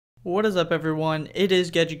What is up everyone, it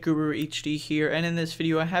is GadgetGuruHD here, and in this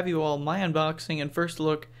video I have you all my unboxing and first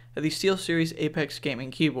look at the SteelSeries APEX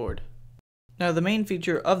Gaming Keyboard. Now the main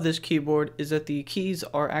feature of this keyboard is that the keys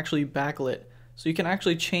are actually backlit, so you can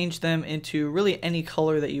actually change them into really any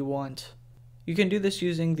color that you want. You can do this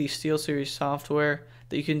using the SteelSeries software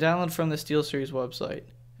that you can download from the SteelSeries website.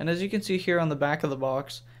 And as you can see here on the back of the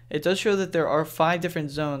box, it does show that there are 5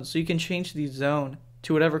 different zones, so you can change the zone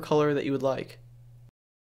to whatever color that you would like.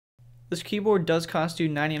 This keyboard does cost you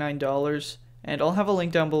 $99, and I'll have a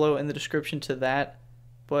link down below in the description to that,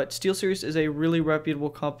 but SteelSeries is a really reputable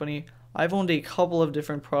company. I've owned a couple of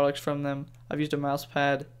different products from them. I've used a mouse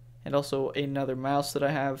pad and also another mouse that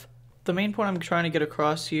I have. The main point I'm trying to get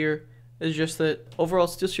across here is just that overall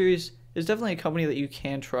SteelSeries is definitely a company that you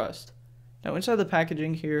can trust. Now inside the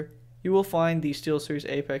packaging here, you will find the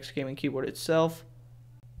SteelSeries APEX Gaming Keyboard itself,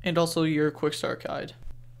 and also your quick start guide.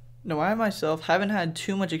 Now I myself haven't had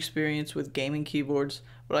too much experience with gaming keyboards,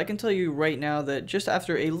 but I can tell you right now that just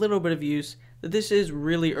after a little bit of use, that this is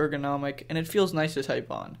really ergonomic and it feels nice to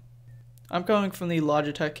type on. I'm coming from the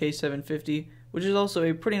Logitech K750, which is also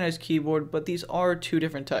a pretty nice keyboard, but these are two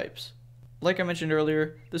different types. Like I mentioned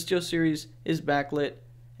earlier, the SteelSeries is backlit,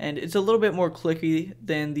 and it's a little bit more clicky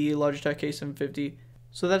than the Logitech K750,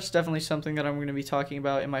 so that's definitely something that I'm going to be talking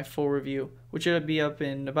about in my full review, which will be up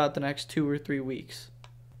in about the next 2 or 3 weeks.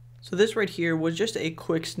 So this right here was just a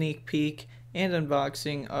quick sneak peek and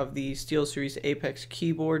unboxing of the SteelSeries APEX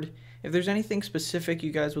keyboard. If there's anything specific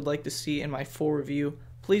you guys would like to see in my full review,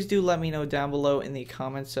 please do let me know down below in the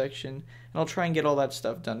comments section, and I'll try and get all that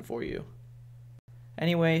stuff done for you.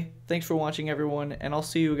 Anyway, thanks for watching everyone, and I'll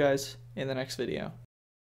see you guys in the next video.